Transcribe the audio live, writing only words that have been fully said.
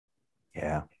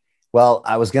Yeah. Well,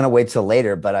 I was going to wait till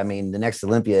later, but I mean, the next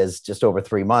Olympia is just over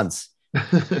 3 months.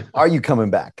 Are you coming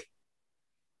back?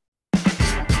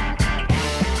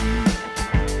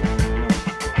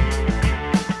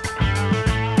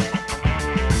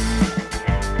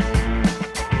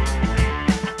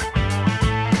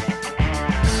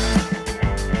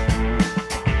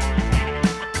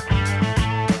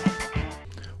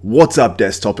 What's up,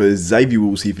 Desktopers? Xavier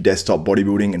Wills here for Desktop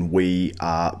Bodybuilding, and we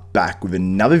are back with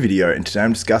another video. And today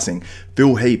I'm discussing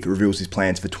Phil Heath reveals his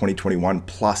plans for 2021,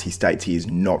 plus he states he is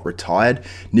not retired.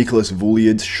 Nicolas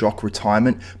Vullioud's shock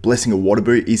retirement. Blessing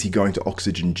Awodibu, is he going to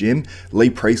Oxygen Gym? Lee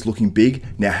Priest looking big.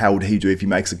 Now, how would he do if he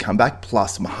makes a comeback?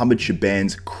 Plus, Mohammed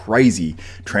Shaaban's crazy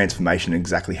transformation and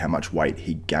exactly how much weight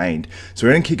he gained. So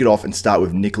we're going to kick it off and start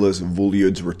with Nicolas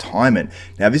Vullioud's retirement.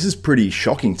 Now, this is pretty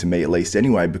shocking to me, at least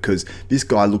anyway, because this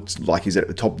guy looked like he's at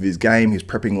the top of his game. He was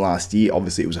prepping last year.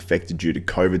 Obviously, it was affected due to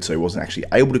COVID, so he wasn't actually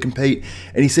able to compete.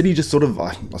 And he said he just sort of,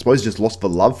 I suppose, just lost the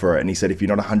love for it. And he said if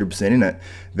you're not 100% in it,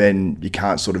 then you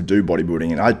can't sort of do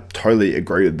bodybuilding. And I totally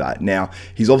agree with that. Now,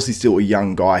 he's obviously still a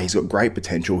young guy. He's got great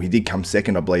potential. He did come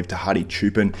second, I believe, to Hadi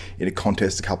Chupin in a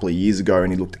contest a couple of years ago,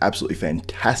 and he looked absolutely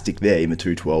fantastic there in the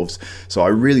 212s. So I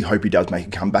really hope he does make a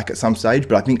comeback at some stage.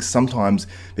 But I think sometimes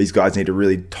these guys need to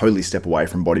really totally step away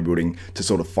from bodybuilding to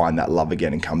sort of find that love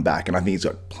again and come back. And I think he's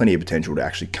got plenty of potential to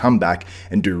actually come back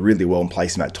and do really well and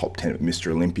place him at top 10 at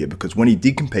Mr. Olympia, because when he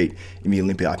did compete in the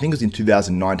Olympia, I think it was in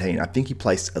 2019, I think he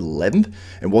placed 11th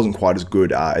and wasn't quite as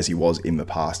good as he was in the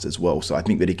past as well. So I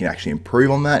think that he can actually improve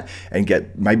on that and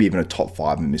get maybe even a top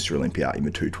 5 in Mr. Olympia in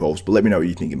the 212s. But let me know what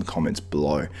you think in the comments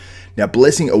below. Now,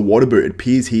 Blessing Awodibu, it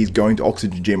appears he's going to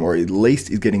Oxygen Gym, or at least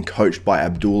is getting coached by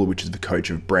Abdullah, which is the coach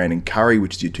of Brandon Curry,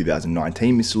 which is your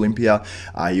 2019 Mr. Olympia.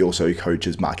 He also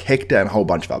coaches Mark Hector and a whole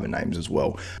bunch of other names as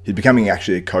well. He's becoming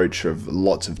actually a coach of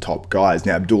lots of top guys.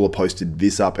 Now, Abdullah posted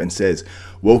this up and says,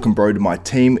 "Welcome, bro, to my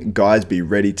team. Guys, be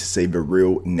ready to see the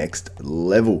real next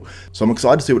level." So I'm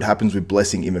excited to see what happens with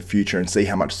Blessing in the future and see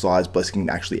how much size Blessing can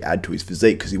actually add to his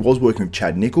physique, because he was working with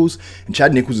Chad Nichols, and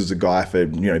Chad Nichols is a guy for,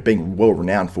 being well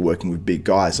renowned for working with big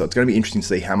guys. So it's going to be interesting to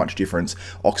see how much difference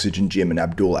Oxygen Gym and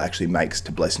Abdullah actually makes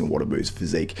to Blessing Awodibu's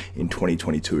physique in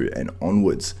 2022 and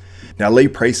onwards. Now, Lee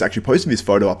Priest actually posted this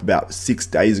photo up about 6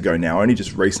 days ago now. I only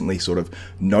just recently sort of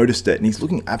noticed it, and he's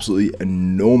looking absolutely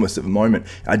enormous at the moment.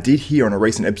 I did hear on a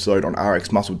recent episode on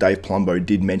RX Muscle, Dave Plumbo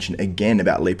did mention again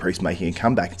about Lee Priest making a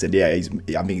comeback and said, yeah, I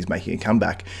think he's making a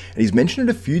comeback. And he's mentioned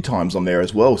it a few times on there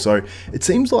as well. So it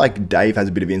seems like Dave has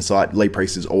a bit of insight. Lee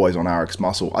Priest is always on RX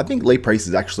Muscle. I think Lee Priest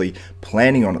is actually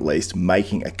planning on at least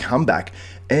making a comeback.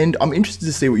 And I'm interested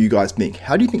to see what you guys think.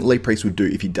 How do you think Lee Priest would do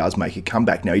if he does make a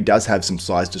comeback? Now, he does have some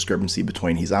size discrepancy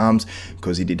between his arms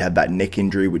because he did have that neck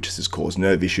injury, which has caused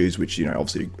nerve issues, which,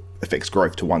 obviously affects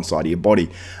growth to one side of your body.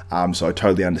 So I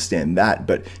totally understand that.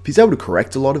 But if he's able to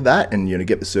correct a lot of that and,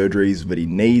 get the surgeries that he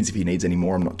needs, if he needs any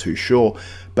more, I'm not too sure.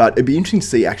 But it'd be interesting to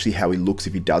see actually how he looks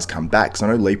if he does come back. So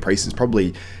I know Lee Priest is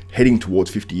probably heading towards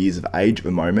 50 years of age at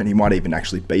the moment. He might even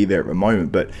actually be there at the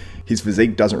moment, but his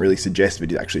physique doesn't really suggest that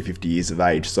he's actually 50 years of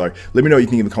age. So let me know what you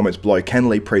think in the comments below. Can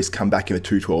Lee Priest come back in the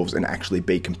 212s and actually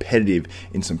be competitive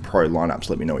in some pro lineups?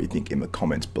 Let me know what you think in the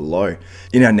comments below.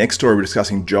 In our next story, we're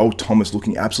discussing Joel Thomas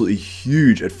looking absolutely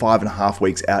huge at 5.5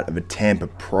 weeks out of a Tampa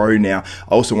Pro. Now,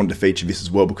 I also wanted to feature this as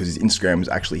well because his Instagram was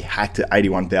actually hacked at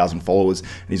 81,000 followers,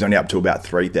 and he's only up to about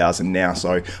 3,000 now.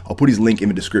 So I'll put his link in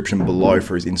the description below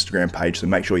for his Instagram page, so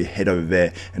make sure you head over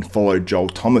there and follow Joel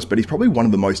Thomas. But he's probably one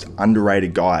of the most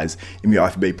underrated guys in the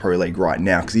IFBB Pro League right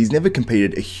now, because he's never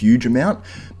competed a huge amount,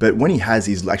 but when he has,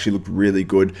 he's actually looked really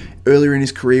good. Earlier in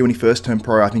his career, when he first turned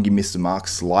pro, I think he missed the mark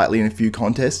slightly in a few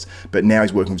contests, but now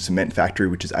he's working with Cement Factory,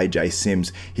 which is AJ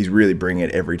Sims. He's really bringing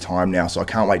it every time now, so I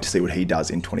can't wait to see what he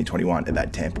does in 2021 at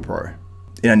that Tampa Pro.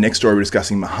 In our next story, we're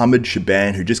discussing Mohammed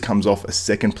Shaaban, who just comes off a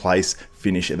second place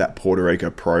finish at that Puerto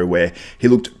Rico Pro where he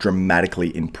looked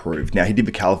dramatically improved. Now, he did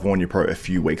the California Pro a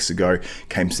few weeks ago,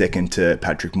 came second to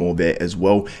Patrick Moore there as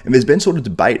well. And there's been sort of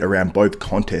debate around both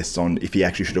contests on if he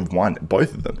actually should have won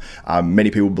both of them.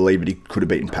 Many people believe that he could have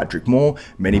beaten Patrick Moore.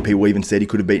 Many people even said he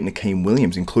could have beaten Akeem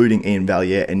Williams, including Ian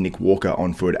Valliere and Nick Walker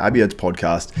on Fuad Abiad's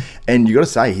podcast. And you got to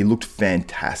say, he looked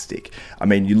fantastic. I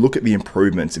mean, you look at the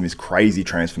improvements in this crazy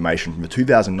transformation from the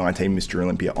 2019 Mr.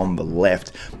 Olympia on the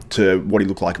left to what he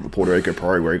looked like at the Puerto Rico Rico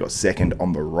Pro, where he got second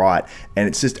on the right. And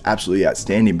it's just absolutely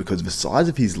outstanding because the size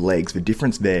of his legs, the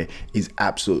difference there is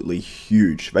absolutely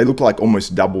huge. They look like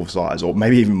almost double the size, or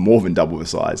maybe even more than double the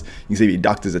size. You can see the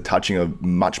adductors are touching a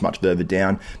much further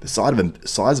down. The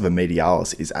size of a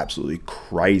medialis is absolutely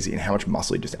crazy, and how much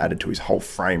muscle he just added to his whole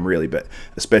frame, really, but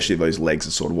especially those legs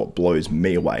are sort of what blows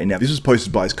me away. Now, this was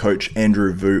posted by his coach,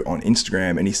 Andrew Vu, on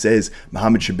Instagram, and he says,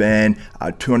 Mohammed Shaaban,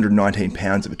 219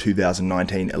 pounds at the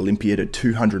 2019 Olympiad, at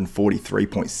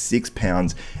 243.6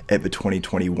 pounds at the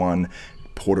 2021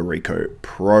 Puerto Rico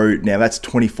Pro. Now that's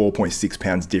 24.6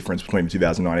 pounds difference between the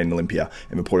 2019 Olympia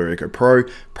and the Puerto Rico Pro.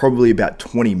 Probably about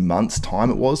 20 months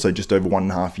time it was, so just over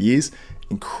 1.5 years.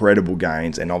 Incredible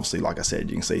gains, and obviously, like I said,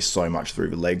 you can see so much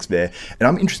through the legs there. And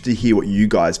I'm interested to hear what you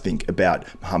guys think about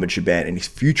Mohammed Shaaban and his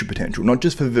future potential, not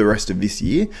just for the rest of this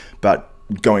year, but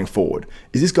going forward.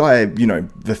 Is this guy, you know,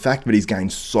 the fact that he's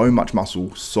gained so much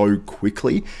muscle so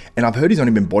quickly, and I've heard he's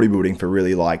only been bodybuilding for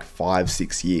really like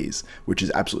 5-6 years, which is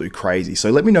absolutely crazy.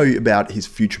 So let me know about his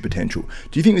future potential.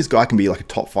 Do you think this guy can be like a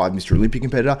top 5 Mr. Olympia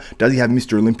competitor? Does he have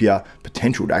Mr. Olympia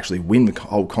potential to actually win the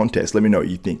whole contest? Let me know what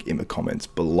you think in the comments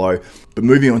below. But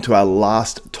moving on to our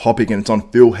last topic, and it's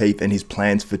on Phil Heath and his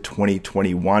plans for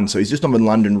 2021. So he's just on the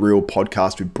London Real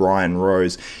podcast with Brian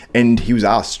Rose, and he was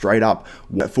asked straight up,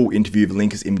 a full interview, the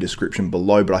link is in the description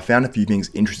below, but I found a few things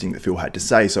interesting that Phil had to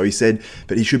say. So he said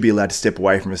that he should be allowed to step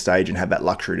away from the stage and have that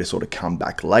luxury to sort of come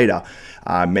back later.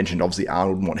 Mentioned obviously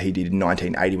Arnold and what he did in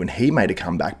 1980 when he made a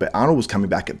comeback, but Arnold was coming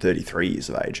back at 33 years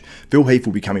of age. Phil Heath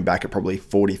will be coming back at probably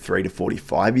 43 to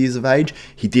 45 years of age.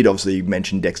 He did obviously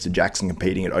mention Dexter Jackson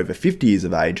competing at over 50 years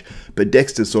of age, but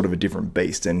Dexter's sort of a different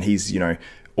beast, and he's, you know,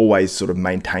 always sort of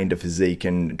maintained a physique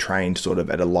and trained sort of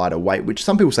at a lighter weight, which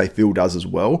some people say Phil does as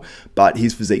well, but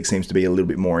his physique seems to be a little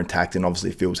bit more intact, and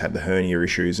obviously Phil's had the hernia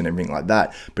issues and everything like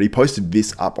that. But he posted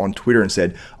this up on Twitter and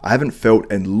said, I haven't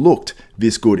felt and looked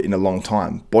this good in a long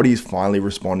time. Body is finally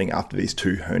responding after these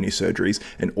 2 hernia surgeries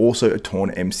and also a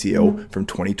torn MCL from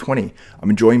 2020. I'm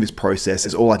enjoying this process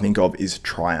as all I think of is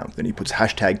triumph. And he puts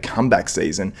hashtag comeback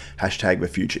season, hashtag the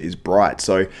future is bright.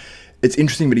 So it's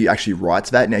interesting that he actually writes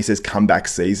that. Now he says comeback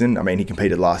season. I mean, he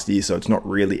competed last year, so it's not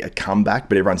really a comeback,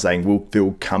 but everyone's saying, will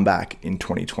Phil come back in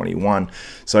 2021?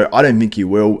 So I don't think he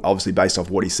will, obviously based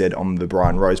off what he said on the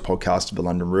Brian Rose podcast, the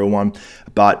London Real one,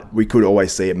 but we could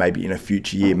always see it maybe in a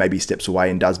future year. Maybe he steps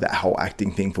away and does that whole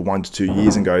acting thing for 1 to 2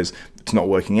 years and goes, it's not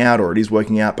working out, or it is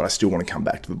working out, but I still want to come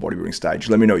back to the bodybuilding stage.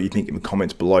 Let me know what you think in the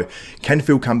comments below. Can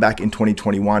Phil come back in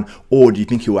 2021, or do you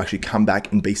think he'll actually come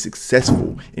back and be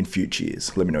successful in future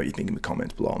years? Let me know what you think in the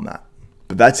comments below on that.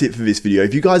 But that's it for this video.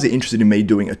 If you guys are interested in me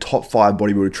doing a top 5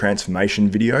 bodybuilder transformation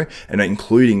video, and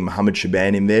including Mohammed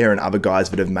Shaaban in there and other guys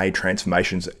that have made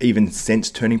transformations even since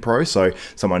turning pro, so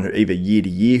someone who either year to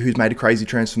year who's made a crazy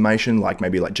transformation, like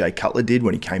maybe like Jay Cutler did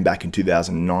when he came back in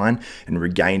 2009 and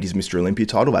regained his Mr. Olympia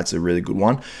title, that's a really good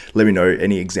one. Let me know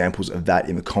any examples of that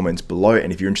in the comments below,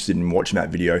 and if you're interested in watching that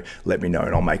video, let me know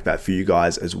and I'll make that for you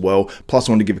guys as well. Plus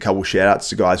I want to give a couple shout outs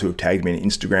to guys who have tagged me on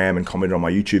Instagram and commented on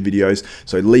my YouTube videos.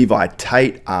 So Levi Tate,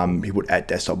 he put at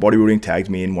Desktop Bodybuilding, tagged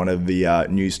me in one of the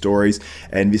news stories,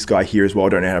 and this guy here as well, I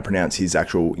don't know how to pronounce his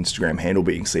actual Instagram handle,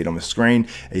 but you can see it on the screen.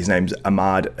 His name's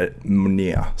Ahmad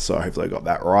Munir, so hopefully I got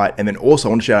that right. And then also I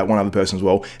want to shout out one other person as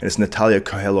well, and it's Natalia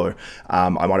Coelho. I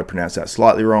might have pronounced that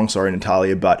slightly wrong, sorry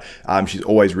Natalia, but she's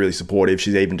always really supportive.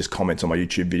 She's even just comments on my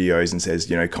YouTube videos and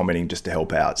says, you know, commenting just to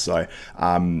help out. So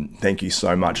thank you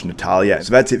so much, Natalia.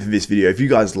 So that's it for this video. If you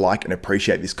guys like and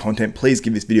appreciate this content, please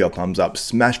give this video a thumbs up,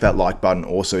 smash that like button,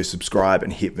 also subscribe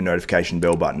and hit the notification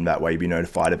bell button. That way you'll be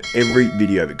notified of every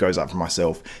video that goes up from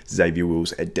myself, Xavier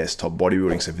Wills at Desktop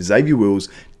Bodybuilding. So for Xavier Wills,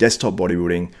 Desktop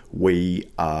Bodybuilding, we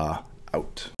are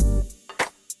out.